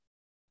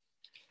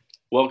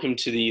Welcome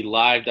to the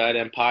Live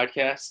Diadem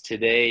podcast.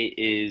 Today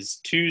is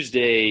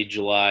Tuesday,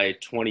 July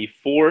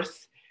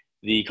 24th.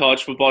 The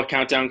college football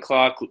countdown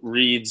clock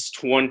reads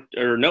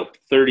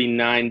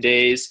 39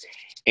 days,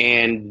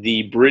 and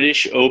the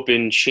British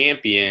Open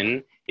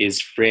champion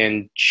is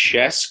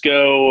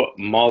Francesco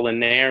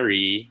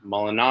Molinari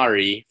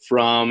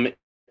from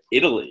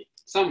Italy.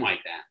 Something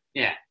like that.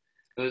 Yeah.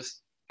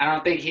 I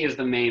don't think he is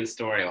the main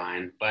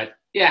storyline, but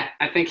yeah,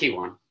 I think he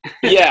won.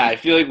 Yeah, I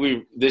feel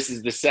like this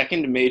is the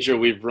second major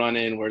we've run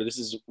in where this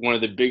is one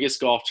of the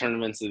biggest golf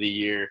tournaments of the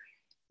year,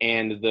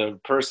 and the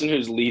person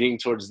who's leading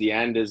towards the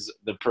end is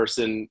the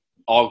person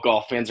all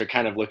golf fans are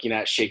kind of looking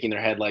at, shaking their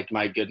head like,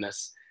 my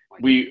goodness.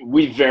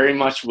 We very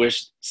much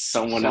wish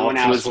someone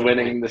else was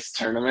winning this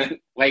tournament.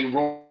 Like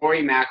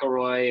Rory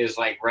McIlroy is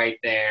like right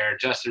there.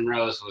 Justin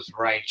Rose was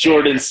right there.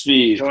 Jordan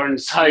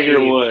Spieth.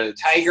 Tiger Woods.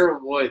 Tiger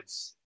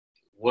Woods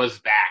was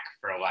back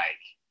for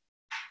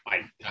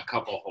like a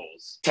couple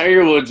holes.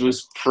 Tiger Woods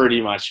was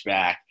pretty much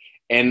back.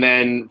 And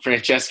then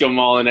Francesco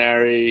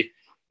Molinari,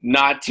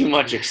 not too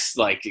much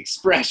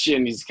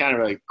expression. He's kind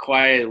of a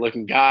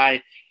quiet-looking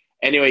guy.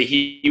 Anyway,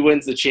 he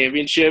wins the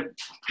championship.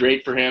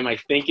 Great for him. I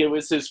think it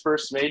was his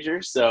first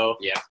major, so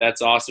yeah,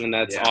 that's awesome, and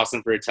that's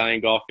awesome for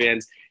Italian golf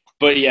fans.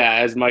 But, yeah,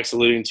 as Mike's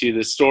alluding to,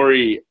 the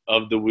story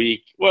of the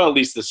week, well, at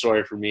least the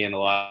story for me and a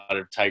lot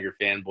of Tiger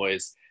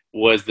fanboys,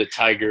 was that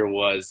Tiger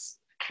was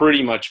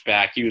pretty much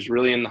back. He was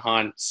really in the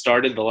hunt,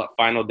 started the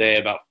final day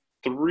about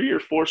 3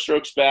 or 4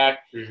 strokes back,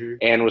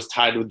 and was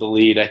tied with the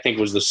lead. I think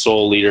was the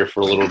sole leader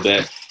for a little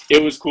bit.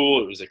 It was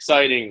cool. It was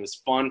exciting. It was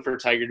fun for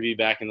Tiger to be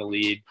back in the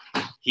lead.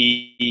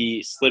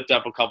 He slipped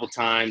up a couple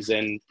times,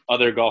 and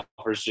other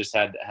golfers just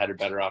had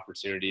better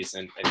opportunities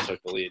and took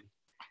the lead.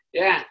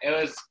 Yeah,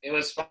 it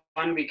was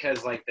fun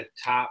because like the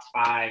top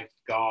 5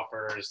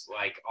 golfers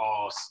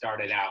all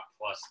started out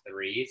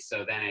 +3,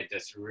 so then it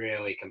just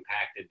really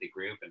compacted the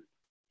group, and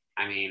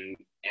I mean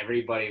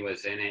everybody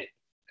was in it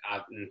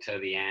up until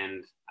the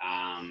end.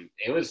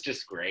 It was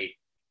just great.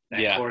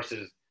 That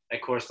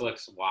course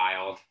looks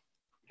wild.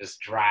 Just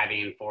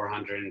driving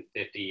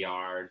 450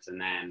 yards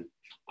and then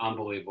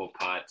unbelievable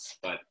putts,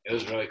 but it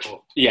was really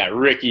cool. Yeah,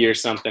 Ricky or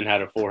something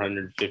had a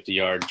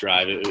 450-yard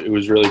drive. It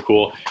was really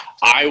cool.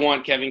 I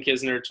want Kevin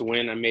Kisner to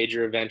win a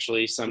major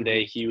eventually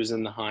someday. He was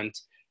in the hunt,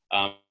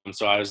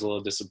 so I was a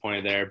little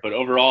disappointed there. But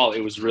overall,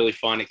 it was really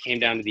fun. It came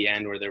down to the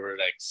end where there were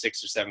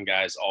 6 or 7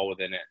 guys all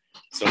within it,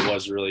 so it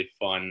was really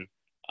fun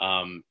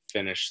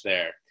finish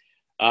there.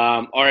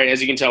 All right,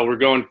 as you can tell, we're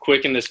going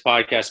quick in this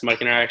podcast.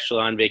 Mike and I are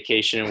actually on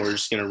vacation, and we're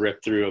just going to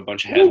rip through a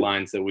bunch of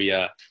headlines that we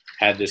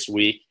had this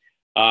week.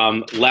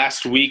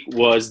 Last week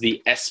was the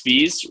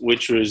ESPYs,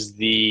 which was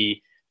the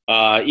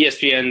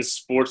ESPN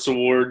Sports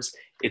Awards.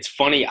 It's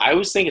funny. I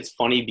always think it's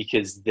funny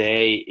because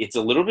it's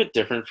a little bit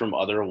different from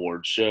other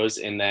award shows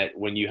in that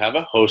when you have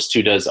a host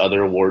who does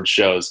other award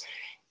shows,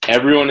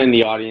 everyone in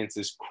the audience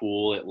is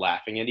cool at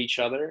laughing at each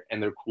other,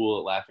 and they're cool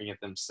at laughing at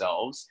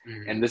themselves.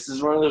 And this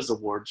is one of those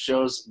award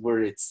shows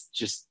where it's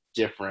just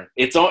different.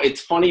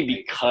 It's funny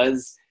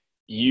because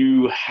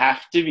you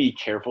have to be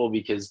careful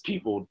because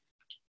people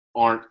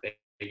aren't –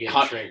 they get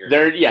triggered.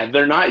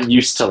 They're not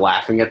used to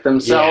laughing at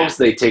themselves.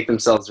 Yeah. They take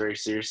themselves very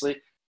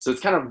seriously. So it's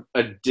kind of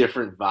a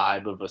different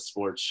vibe of a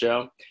sports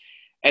show.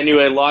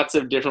 Anyway, lots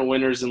of different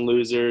winners and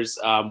losers.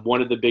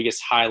 One of the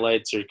biggest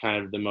highlights or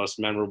kind of the most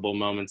memorable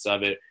moments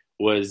of it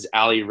was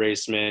Aly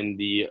Raisman,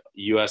 the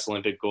U.S.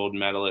 Olympic gold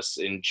medalist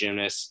in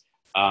gymnast,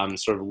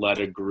 sort of led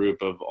a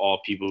group of all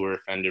people who were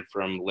offended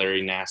from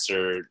Larry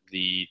Nassar,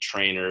 the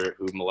trainer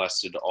who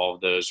molested all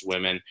of those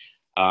women,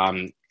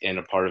 in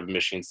a part of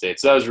Michigan State.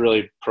 So that was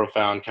really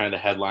profound, kind of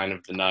the headline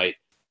of the night.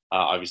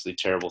 Obviously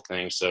terrible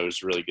thing, so it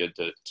was really good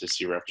to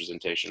see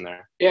representation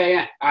there.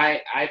 Yeah.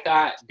 I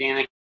thought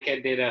Danica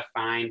did a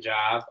fine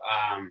job.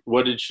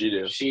 What did she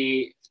do?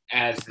 She,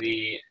 as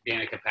the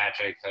Danica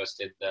Patrick,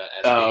 hosted the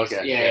ESPYs. Oh,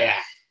 okay. Yeah.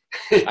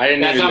 I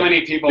didn't That's how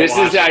many people This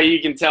watched is how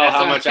you can tell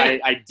how much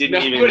I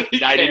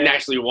didn't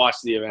actually watch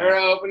the event. Her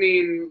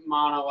opening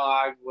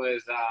monologue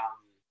was,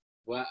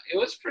 it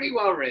was pretty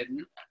well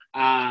written.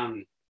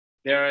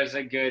 There was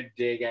a good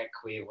dig at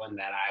Cleveland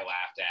that I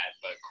laughed at,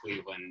 but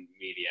Cleveland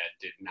media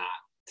did not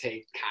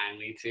take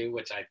kindly to,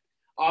 which I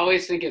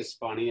always think is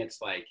funny.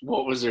 It's like,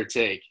 what was their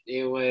take?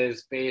 It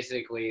was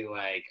basically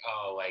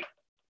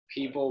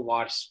people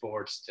watch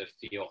sports to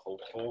feel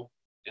hopeful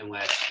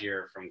unless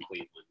you're from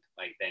Cleveland.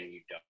 Then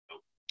you don't.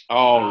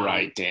 All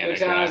right, Dan.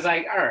 Which I was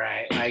like, all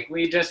right.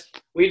 We just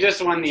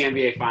won the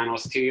NBA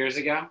Finals 2 years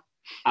ago.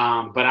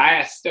 But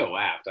I still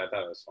laughed. I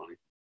thought it was funny.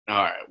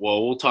 All right.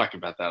 Well, we'll talk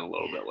about that a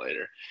little bit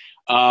later.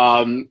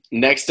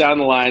 Next down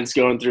the lines,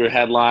 going through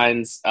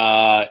headlines,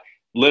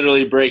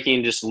 literally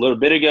breaking just a little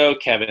bit ago,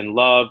 Kevin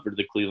Love for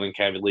the Cleveland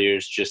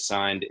Cavaliers just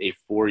signed a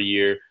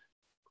 4-year,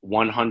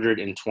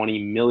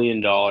 $120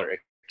 million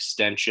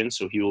extension.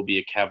 So he will be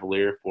a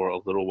Cavalier for a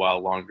little while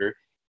longer,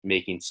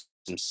 making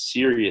some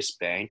serious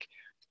bank.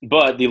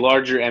 But the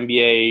larger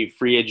NBA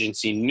free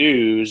agency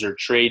news or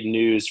trade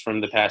news from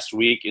the past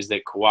week is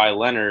that Kawhi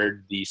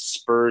Leonard, the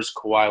Spurs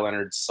Kawhi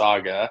Leonard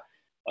saga,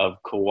 of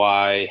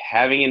Kawhi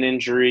having an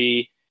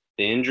injury,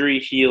 the injury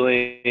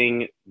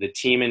healing, the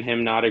team and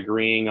him not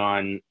agreeing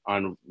on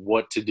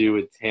what to do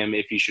with him,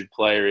 if he should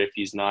play or if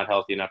he's not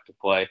healthy enough to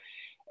play.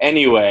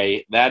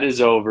 Anyway, that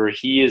is over.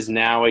 He is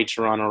now a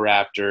Toronto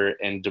Raptor,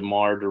 and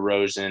DeMar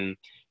DeRozan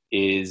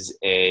is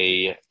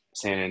a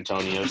San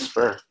Antonio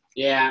Spur.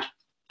 Yeah,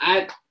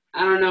 I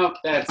don't know if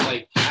that's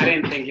like, I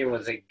didn't think it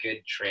was a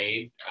good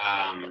trade,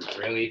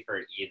 really,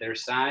 for either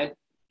side.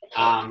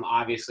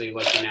 Obviously,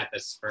 looking at the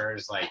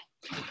Spurs, like,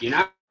 you're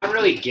not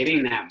really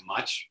getting that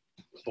much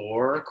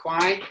for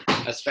Kawhi,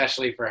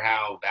 especially for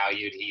how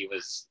valued he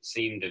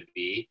seemed to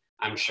be.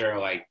 I'm sure,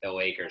 like, the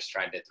Lakers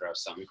tried to throw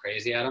something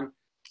crazy at him.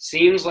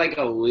 Seems like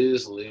a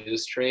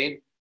lose-lose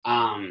trade.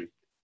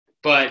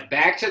 But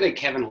back to the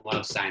Kevin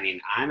Love signing,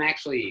 I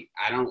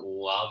don't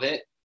love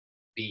it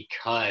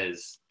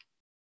because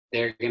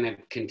they're going to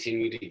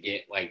continue to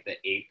get, like, the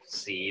 8th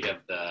seed of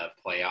the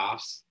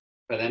playoffs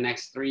for the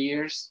next 3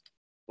 years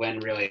when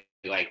really,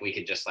 like, we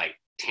could just, like,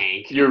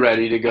 tank. You're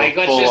ready to go like,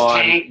 let's full just on.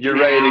 tank. You're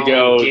ready to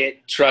go.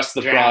 Trust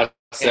the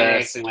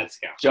process. And let's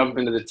go. Jump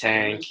into the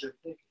tank.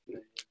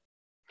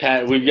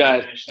 Pat, we've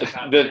got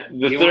the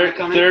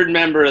third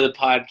member of the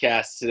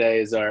podcast today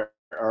is our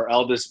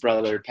eldest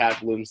brother, Pat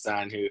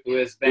Bloomstein, who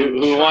has been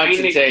who wants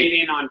to get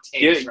in on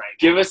takes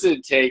give us a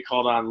take.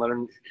 Hold on, let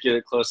him get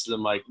it close to the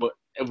mic.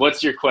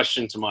 What's your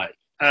question to Mike?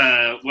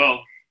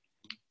 Well,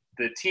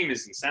 the team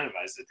is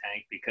incentivized to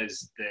tank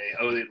because they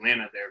owe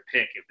Atlanta their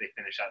pick if they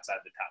finish outside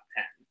the top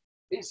 10.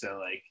 Yeah. So,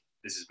 like,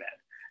 this is bad.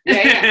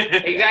 Yeah,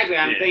 exactly.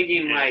 I'm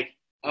thinking, like,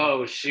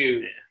 oh,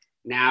 shoot. Yeah.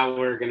 Now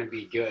we're going to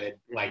be good,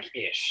 like,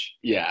 ish.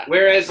 Yeah.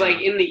 Whereas,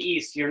 like, in the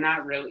East, you're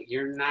not going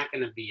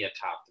to be a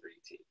top 3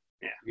 team.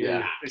 Yeah. You're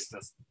not.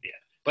 Yeah.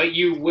 But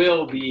you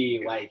will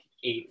be, like,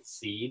 8th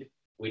seed,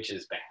 which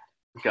is bad.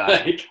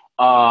 Got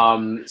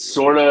it.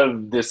 Sort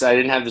of this, I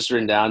didn't have this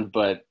written down,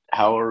 but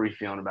how are we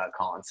feeling about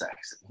Colin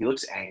Sexton? He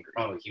looks angry.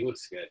 Oh, he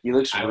looks good. He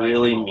looks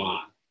really mean.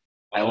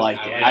 I like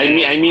it.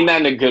 Like I mean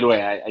that in a good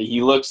way.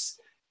 He looks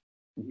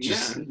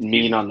just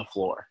mean on the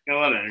floor. Got a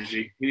lot of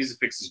energy. He needs to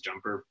fix his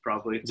jumper,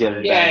 probably.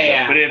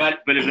 Yeah.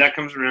 But if that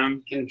comes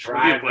around, can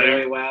drive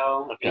really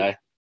well. Okay.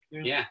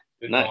 Yeah.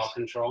 Good nice. Ball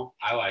control.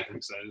 I like him.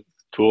 Excited.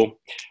 Cool.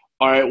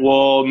 All right.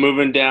 Well,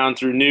 moving down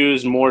through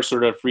news, more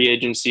sort of free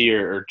agency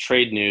or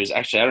trade news.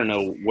 Actually, I don't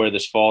know where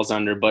this falls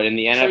under, but in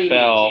the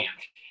NFL,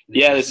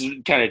 this is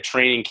kind of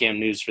training camp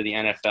news for the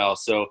NFL.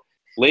 So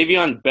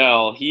Le'Veon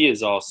Bell, he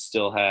has all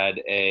still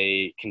had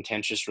a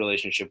contentious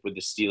relationship with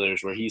the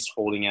Steelers where he's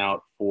holding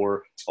out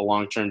for a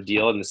long-term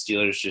deal, and the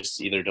Steelers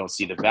just either don't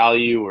see the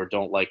value or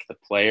don't like the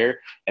player,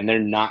 and they're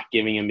not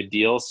giving him a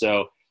deal.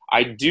 So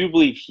I do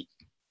believe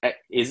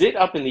is it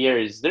up in the air?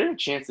 Is there a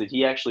chance that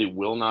he actually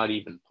will not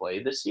even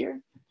play this year?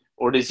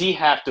 Or does he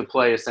have to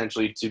play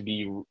essentially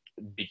to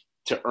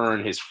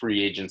earn his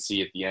free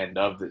agency at the end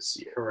of this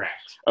year? Correct.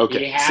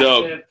 Okay,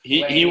 so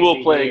he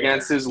will play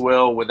against his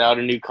will without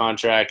a new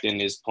contract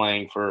and is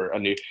playing for a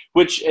new –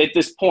 which at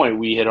this point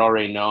we had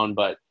already known,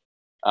 but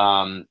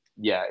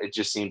it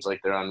just seems like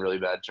they're on really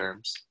bad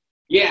terms.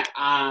 Yeah,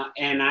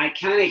 and I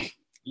kind of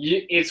 –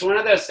 it's one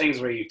of those things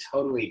where you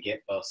totally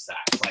get both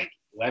sides. Like,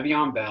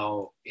 Le'Veon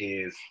Bell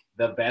is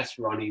the best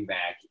running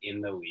back in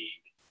the league.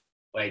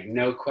 Like,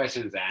 no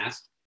questions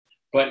asked.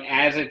 But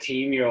as a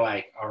team, you're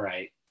like, all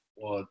right,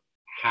 well,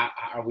 how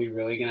are we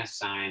really going to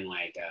sign,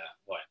 like, a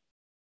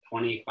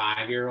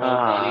 25-year-old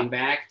running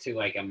back to,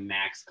 like, a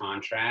max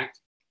contract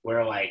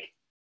where, like,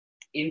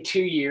 in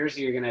 2 years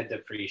you're going to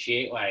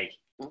depreciate? Like,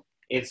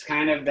 it's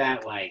kind of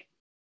that, like,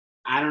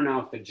 I don't know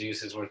if the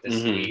juice is worth the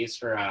squeeze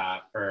for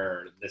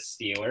the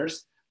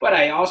Steelers. But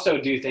I also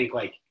do think,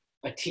 like,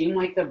 a team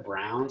like the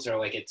Browns or,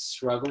 like, its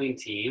struggling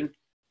team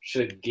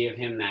should give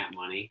him that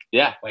money.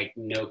 Yeah. Like,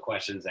 no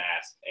questions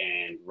asked,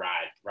 and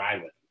ride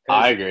with him.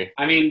 I agree.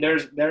 I mean,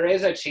 there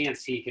is a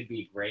chance he could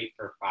be great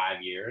for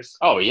 5 years.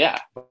 Oh, yeah.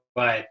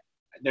 But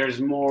there's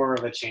more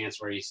of a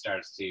chance where he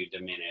starts to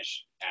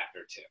diminish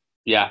after 2.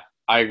 Yeah,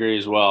 I agree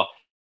as well.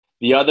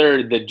 The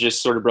other that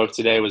just sort of broke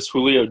today was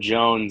Julio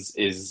Jones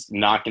is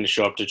not going to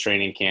show up to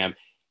training camp,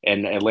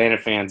 and Atlanta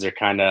fans are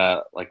kind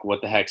of like,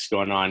 what the heck's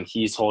going on?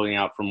 He's holding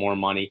out for more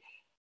money.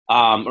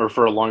 Or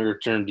for a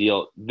longer-term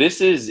deal.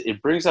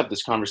 It brings up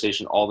this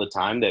conversation all the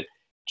time that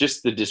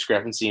just the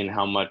discrepancy in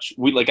how much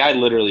I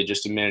literally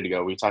just a minute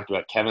ago, we talked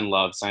about Kevin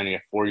Love signing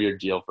a 4-year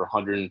deal for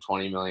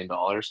 $120 million.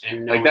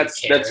 And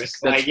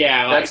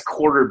that's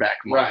quarterback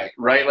money,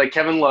 right? Like,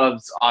 Kevin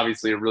Love's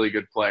obviously a really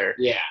good player.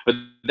 Yeah. But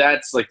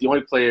that's like the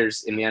only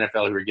players in the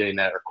NFL who are getting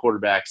that are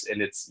quarterbacks,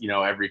 and it's,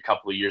 every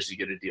couple of years you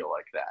get a deal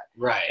like that.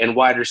 Right. And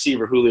wide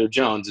receiver Julio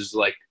Jones is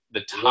like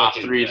the top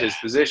 3 at his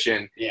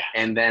position,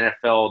 and the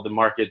NFL, the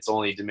market's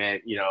only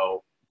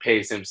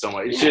pays him so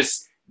much. It's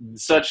just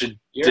such a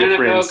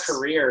difference. NFL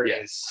career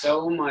is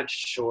so much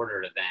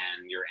shorter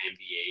than your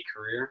NBA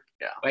career.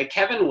 Yeah, like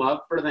Kevin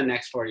Love for the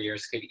next 4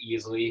 years could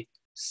easily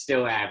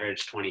still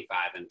average 25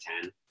 and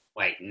 10,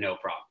 like, no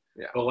problem.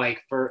 Yeah. But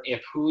like,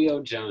 if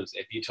Julio Jones,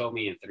 if you told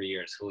me in 3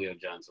 years Julio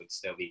Jones would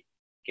still be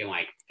getting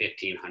like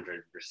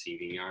 1,500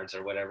 receiving yards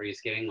or whatever he's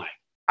getting, like,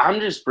 I'm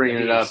just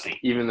bringing it up,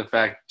 even the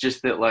fact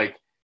just that, like,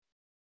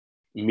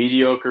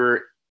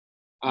 mediocre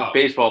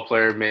baseball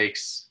player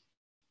makes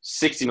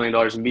 $60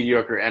 million,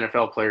 mediocre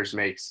NFL players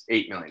makes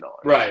 $8 million.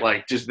 Right.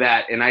 Like, just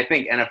that. And I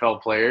think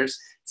NFL players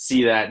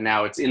see that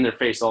now. It's in their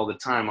face all the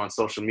time on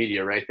social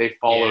media, right? They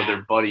follow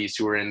their buddies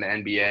who are in the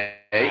NBA,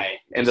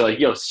 and they're like,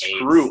 yo,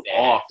 screw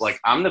off. Like,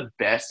 I'm the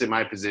best at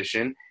my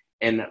position,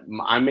 and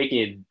I'm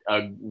making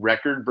a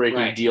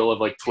record-breaking deal of,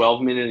 like,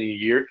 $12 million a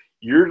year.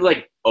 You're,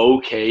 like,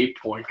 okay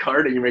point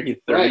guard, and you're making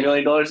 $30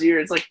 million a year.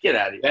 It's like, get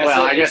out of here.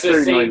 I guess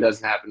 $30 million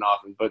doesn't happen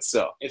often, but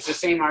so. It's the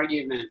same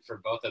argument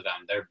for both of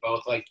them. They're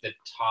both, like, the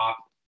top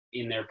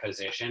in their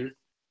position,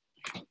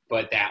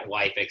 but that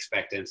life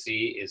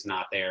expectancy is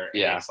not there.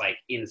 And it's, like,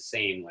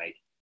 insane. Like,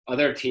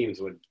 other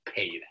teams would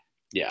pay that.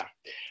 Yeah.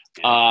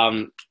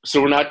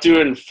 So we're not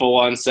doing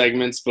full-on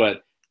segments,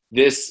 but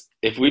this,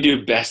 if we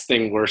do best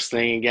thing, worst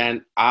thing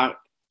again,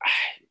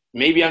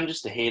 maybe I'm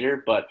just a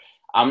hater, but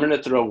I'm going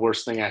to throw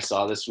worst thing I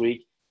saw this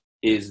week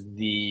is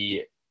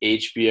the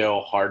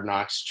HBO Hard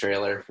Knocks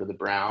trailer for the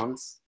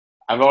Browns.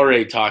 I've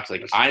already talked,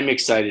 like, I'm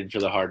excited for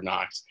the Hard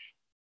Knocks.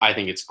 I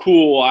think it's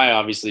cool. I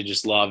obviously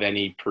just love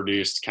any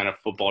produced kind of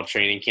football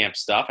training camp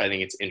stuff. I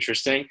think it's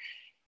interesting.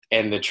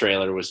 And the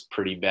trailer was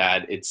pretty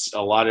bad. It's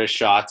a lot of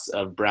shots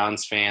of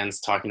Browns fans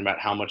talking about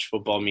how much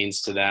football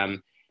means to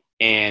them.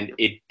 And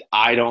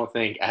I don't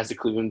think, as a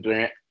Cleveland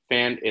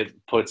fan, it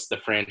puts the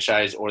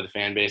franchise or the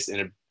fan base in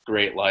a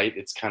great light.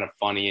 It's kind of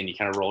funny, and you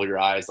kind of roll your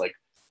eyes like,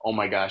 oh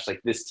my gosh,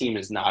 like, this team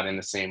is not in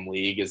the same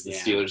league as the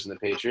Steelers and the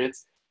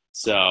Patriots.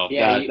 So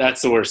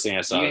that's the worst thing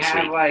I saw this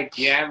week.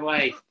 You have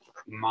like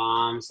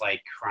moms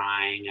like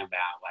crying about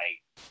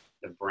like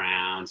the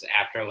Browns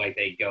after like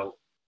they go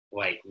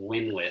like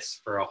winless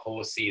for a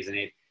whole season.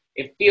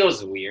 It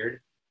feels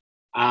weird.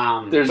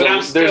 There's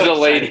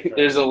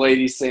a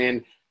lady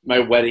saying my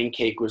wedding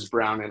cake was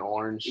brown and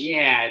orange.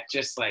 Yeah,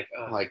 just like,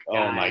 oh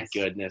my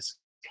goodness.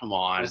 Come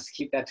on. Let's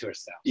keep that to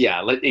ourselves. Yeah,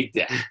 let's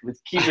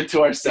keep it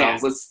to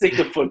ourselves. Let's stick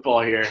to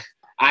football here.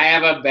 I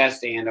have a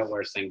best and a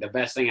worst thing. The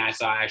best thing I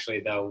saw,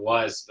 actually, though,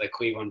 was the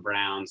Cleveland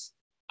Browns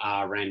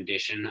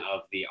rendition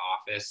of The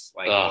Office,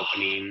 like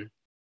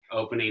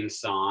opening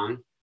song,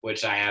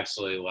 which I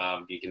absolutely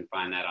loved. You can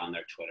find that on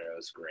their Twitter. It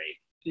was great.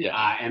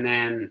 Yeah. And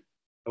then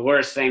the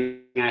worst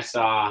thing I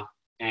saw,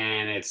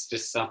 and it's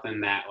just something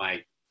that,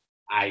 like,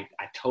 I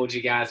told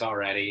you guys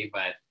already,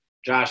 but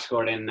Josh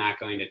Gordon not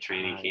going to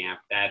training camp.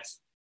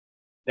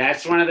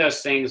 That's one of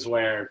those things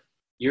where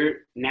you're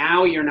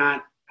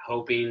not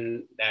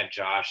hoping that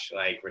Josh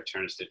like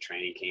returns to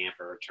training camp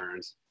or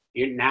returns.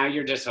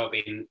 You're just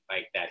hoping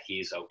like that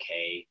he's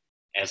okay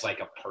as like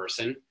a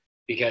person,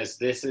 because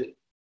this is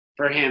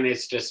for him.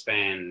 It's just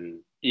been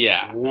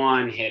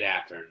one hit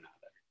after another,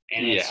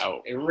 and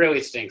it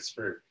really stinks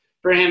for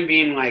him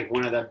being like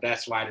one of the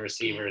best wide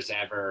receivers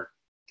ever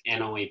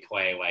and only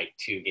play like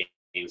 2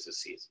 games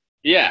this season.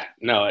 Yeah,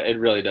 no, it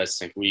really does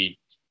stink.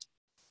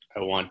 I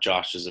want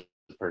Josh as a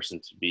person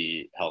to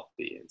be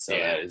healthy, and so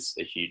that is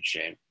a huge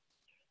shame.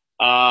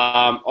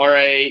 All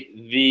right,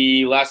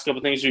 the last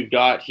couple things we've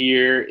got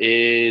here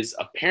is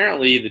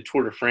apparently the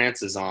Tour de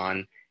France is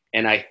on,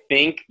 and I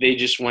think they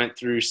just went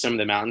through some of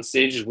the mountain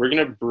stages. We're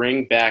going to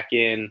bring back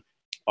in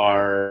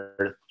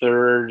our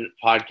third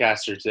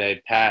podcaster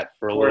today, Pat,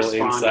 for a little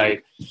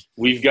insight.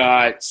 We've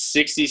got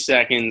 60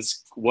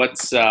 seconds.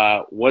 What's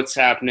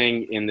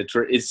happening in the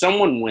Tour? Is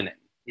someone winning?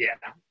 Yeah.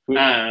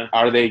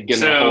 Are they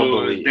going to hold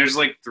the lead? There's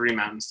like 3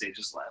 mountain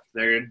stages left.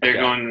 They're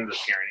going into the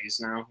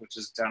Pyrenees now, which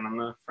is down on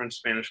the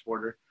French-Spanish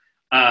border.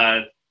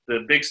 The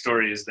big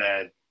story is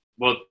that,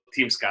 well,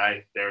 Team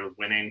Sky, they're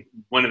winning.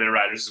 One of their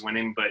riders is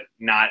winning, but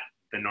not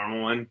the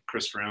normal one.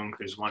 Chris Froome,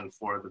 who's won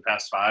 4 of the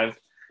past 5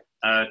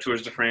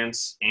 Tours de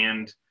France,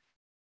 and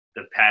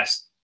the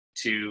past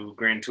 2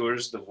 Grand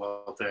Tours, the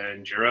Vuelta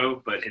and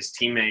Giro, but his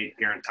teammate,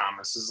 Geraint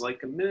Thomas, is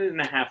like 1.5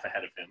 minutes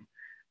ahead of him.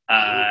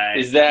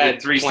 Is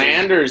that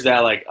planned, or is that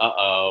like,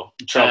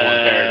 trouble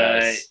in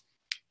paradise?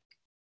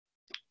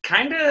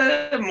 Kind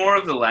of more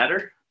of the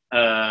latter.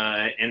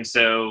 And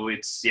so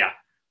it's,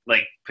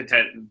 like,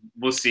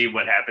 we'll see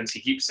what happens. He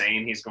keeps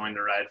saying he's going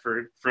to ride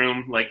for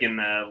Froome, like in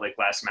the like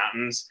last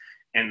mountains.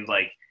 And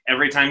like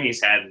every time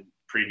he's had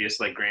previous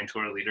like Grand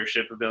Tour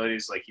leadership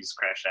abilities, like he's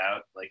crashed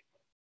out, like,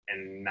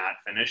 and not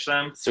finished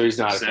them. So he's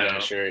not a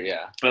finisher,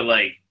 yeah. But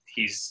like,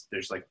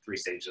 there's like 3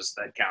 stages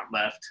that count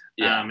left,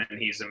 and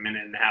he's 1.5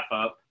 minutes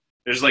up.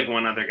 There's like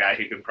one other guy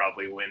who could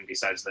probably win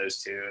besides those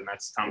 2, and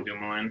that's Tom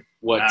Dumoulin.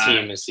 What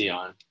team is he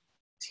on?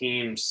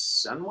 Team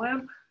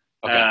Sunweb.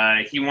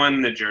 Okay. He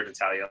won the Giro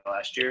d'Italia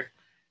last year,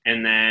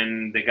 and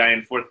then the guy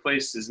in 4th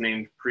place is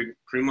named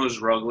Primož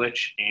Roglic,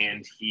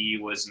 and he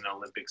was an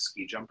Olympic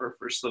ski jumper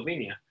for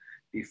Slovenia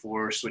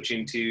before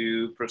switching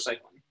to pro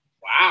cycling.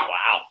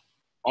 Wow!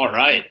 All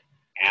right,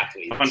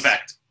 athletes. Fun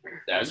fact.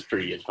 That's a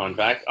pretty good fun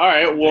fact. All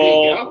right,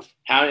 well,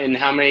 how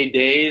many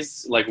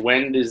days? Like,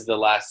 when is the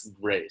last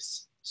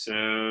race? So,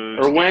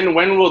 or when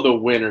will the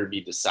winner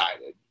be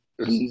decided?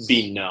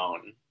 Be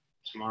known?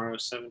 Tomorrow,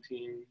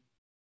 17.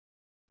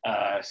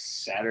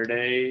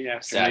 Saturday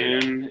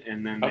afternoon,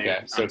 and then so on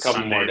a couple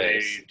Sunday more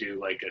days. they do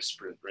like a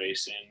sprint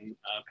race in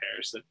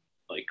Paris that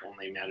like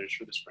only matters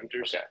for the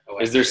sprinters. Okay. Oh,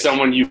 Is there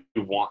someone you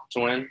want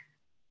to win?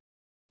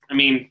 I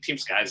mean, Team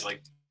Sky's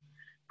like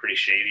pretty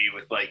shady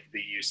with like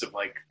the use of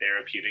like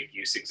therapeutic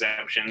use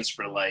exemptions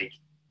for like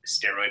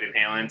steroid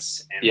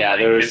inhalants. And, Yeah, like,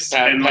 there was it's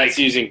been, like,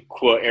 using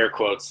air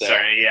quotes there.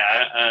 sorry,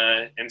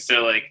 yeah, and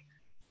so like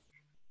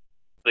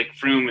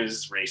Froome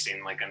is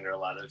racing like under a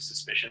lot of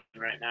suspicion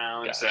right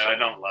now, and so Gotcha. I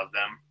don't love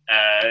them.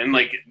 And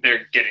like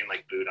they're getting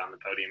like booed on the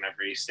podium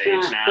every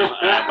stage now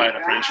by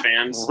the French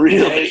fans.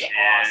 Really? Yeah.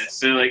 Awesome.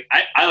 So like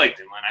I like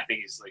Dylan. I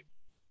think he's like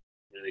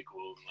really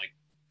cool and like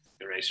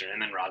the racer.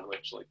 And then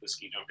Roglic, like the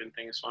ski jumping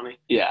thing is funny.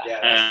 Yeah.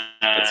 Yeah,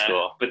 That's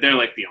cool. But they're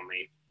like the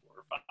only 4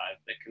 or 5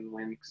 that can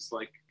win because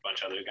like a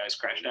bunch of other guys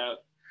crashed out.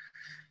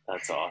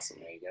 That's awesome.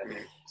 there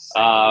you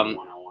Um, go.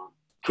 101.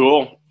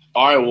 Cool.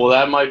 All right, well,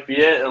 that might be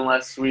it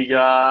unless we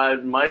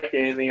got Mike.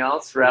 Anything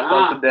else? Wrap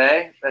up the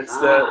day. That's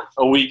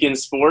a week in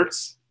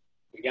sports.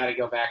 We got to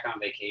go back on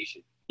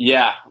vacation.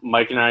 Yeah,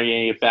 Mike and I are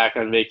going to get back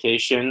on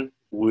vacation.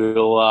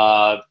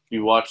 We'll be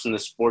watching the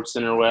Sports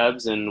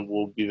Interwebs, and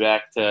we'll be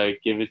back to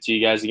give it to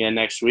you guys again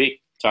next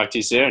week. Talk to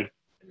you soon.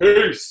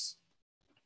 Peace.